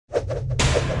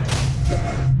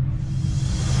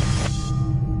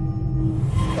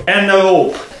and a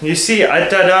rope. You see, I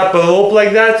tied up a rope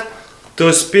like that to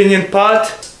a spinning part.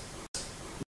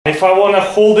 If I want to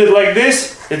hold it like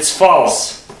this, it's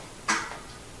false.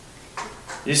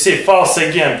 You see, false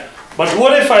again. But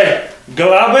what if I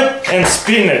grab it and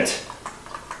spin it?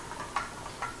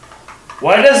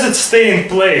 Why does it stay in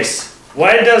place?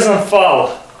 Why it doesn't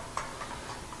fall?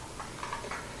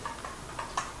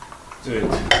 Do it.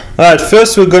 Alright,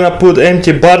 first we're gonna put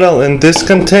empty bottle in this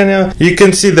container. You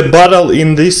can see the bottle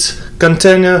in this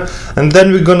container, and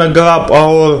then we're gonna grab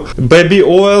our baby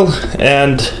oil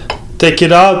and take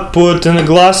it out, put it in a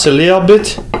glass a little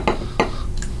bit.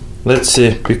 Let's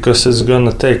see, because it's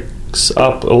gonna take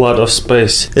up a lot of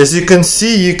space. As you can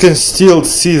see, you can still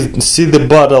see the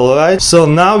bottle, right? So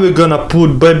now we're gonna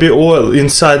put baby oil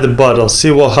inside the bottle, see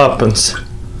what happens.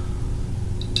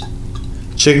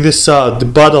 Check this out, the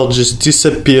bottle just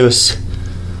disappears.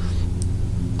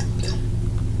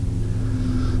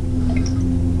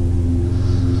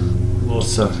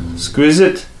 Also, squeeze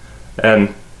it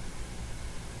and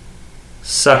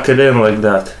suck it in like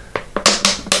that.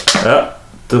 Ah,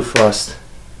 too fast.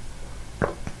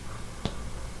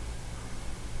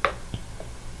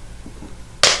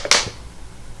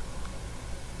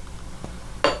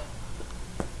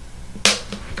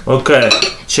 Okay,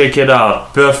 check it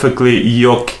out, perfectly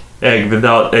yolk egg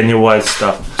without any white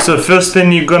stuff. So first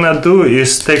thing you're gonna do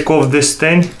is take off this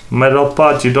thin metal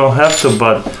part. You don't have to,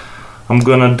 but I'm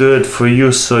gonna do it for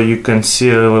you so you can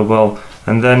see really well.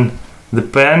 And then the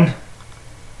pan,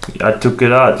 I took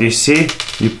it out, you see,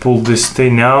 you pull this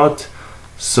thing out,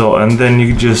 so, and then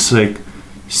you just like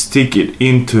stick it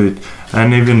into it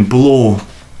and even blow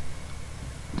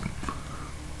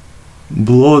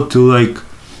to like,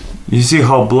 you see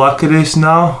how black it is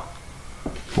now?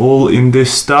 All in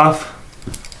this stuff.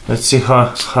 Let's see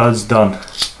how it's done.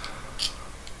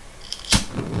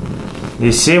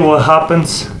 You see what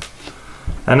happens?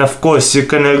 And of course you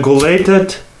can regulate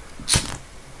it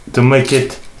to make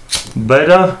it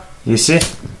better. You see?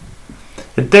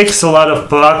 It takes a lot of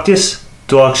practice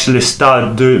to actually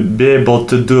be able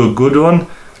to do a good one.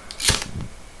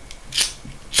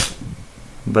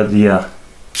 But yeah.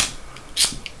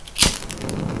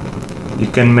 You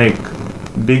can make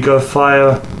bigger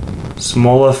fire,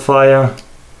 smaller fire.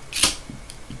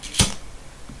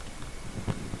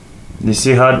 You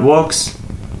see how it works?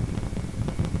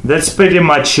 That's pretty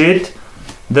much it.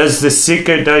 That's the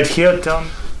secret right here, Tom.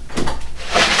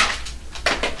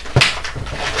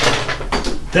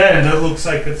 Damn, that looks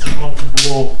like it's about to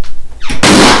blow.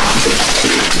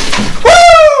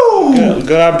 Woo!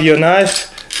 Grab your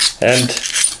knife and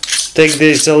take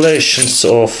the isolations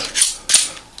off.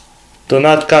 Do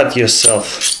not cut yourself.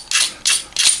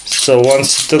 So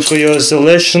once you took your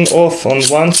isolation off on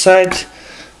one side,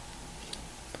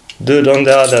 do it on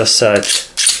the other side.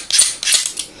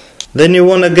 Then you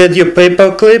want to get your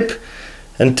paper clip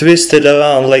and twist it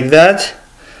around like that,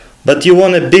 but you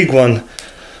want a big one.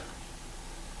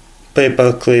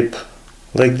 Paper clip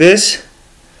like this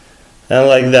and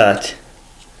like that.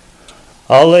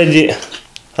 I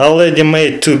already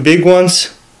made two big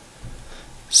ones.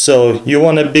 So you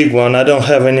want a big one. I don't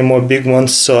have any more big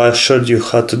ones, so I showed you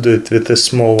how to do it with a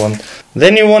small one.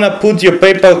 Then you want to put your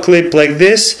paper clip like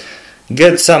this,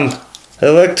 get some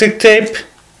electric tape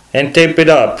and tape it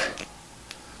up.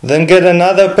 Then get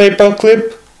another paper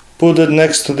clip, put it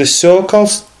next to the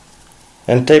circles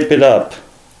and tape it up.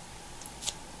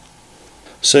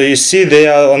 So you see they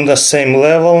are on the same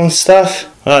level and stuff.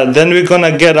 Alright, then we're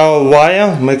gonna get our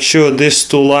wire, make sure these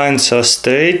two lines are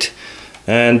straight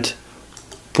and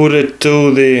put it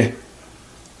to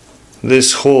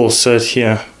this hole set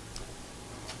here.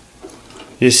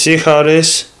 You see how it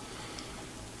is?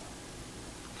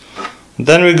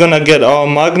 Then we're gonna get our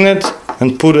magnet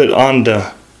and put it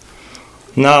under.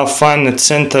 Now find the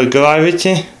center of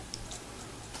gravity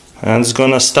and it's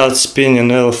gonna start spinning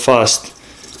real fast.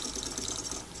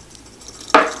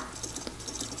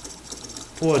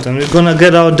 And we're gonna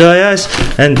get our dry ice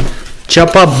and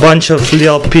chop up a bunch of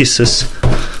little pieces.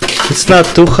 It's not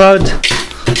too hard.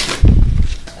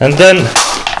 And then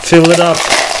fill it up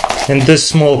in this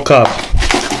small cup.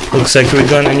 Looks like we're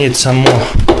gonna need some more.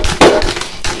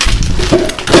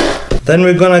 Then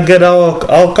we're gonna get our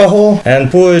alcohol and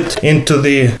pour it into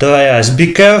the dry ice.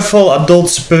 Be careful, adult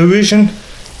supervision.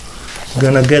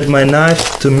 Gonna get my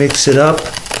knife to mix it up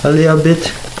a little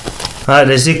bit. Alright,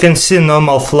 as you can see,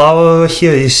 normal flour over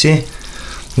here, you see?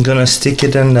 I'm gonna stick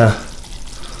it in there.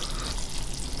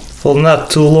 For not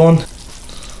too long.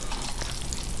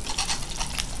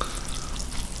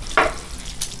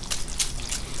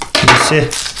 You see?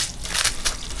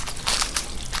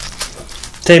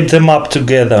 Tape them up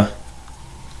together.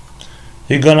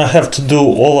 you're gonna have to do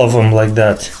all of them like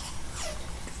that.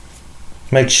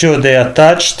 Make sure they are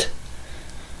attached.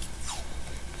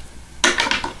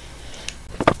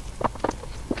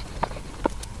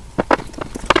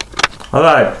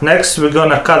 Alright, next we're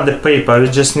gonna cut the paper. We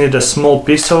just need a small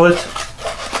piece of it.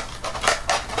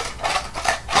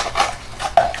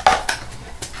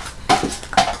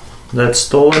 That's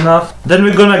tall enough. Then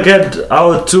we're gonna get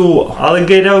our two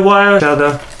alligator wires,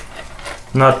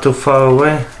 not too far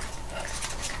away.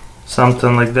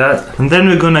 Something like that. And then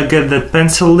we're gonna get the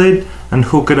pencil lid and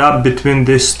hook it up between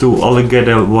these two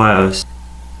alligator wires.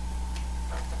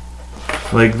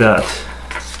 Like that.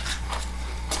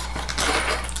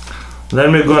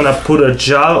 Then we're gonna put a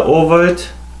jar over it.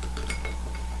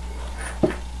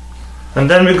 And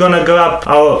then we're gonna grab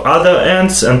our other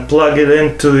ends and plug it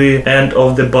into the end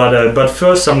of the battery. But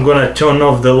first I'm gonna turn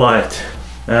off the light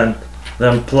and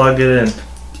then plug it in.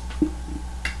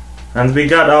 And we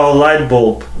got our light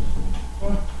bulb.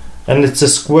 And it's a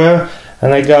square,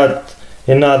 and I got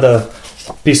another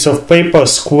piece of paper,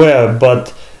 square,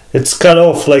 but it's cut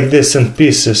off like this in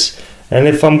pieces. And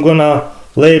if I'm gonna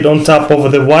lay it on top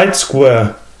of the white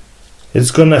square,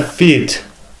 it's gonna fit.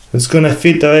 It's gonna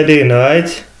fit right in,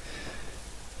 right?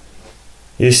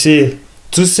 You see,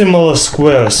 two similar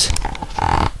squares,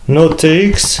 no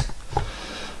tricks.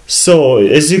 So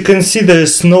as you can see, there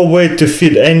is no way to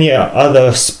fit any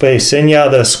other space, any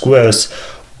other squares.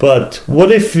 But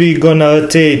what if we gonna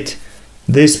rotate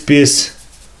this piece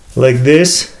like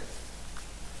this,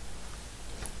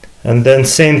 and then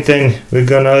same thing, we're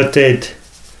gonna rotate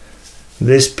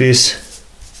this piece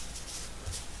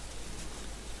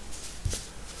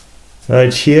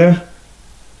right here.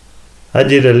 I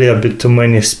did a little bit too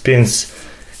many spins,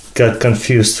 got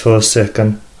confused for a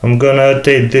second. I'm gonna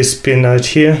rotate this pin right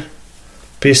here,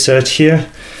 piece right here,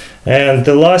 and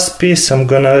the last piece I'm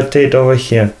gonna rotate over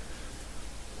here.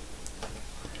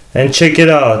 And check it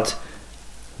out,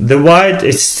 the white,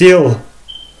 it still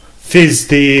fits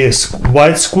the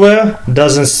white square,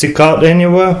 doesn't stick out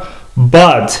anywhere,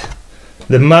 but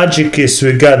the magic is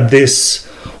we got this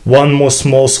one more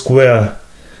small square.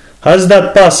 How's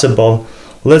that possible?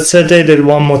 Let's rotate it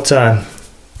one more time.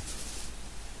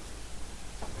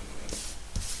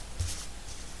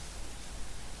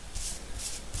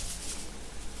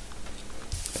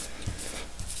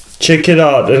 Check it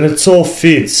out, and it all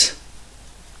fits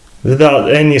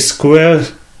without any square,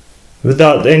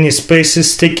 without any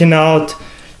spaces sticking out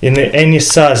in any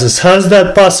sizes. How's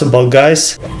that possible,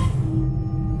 guys?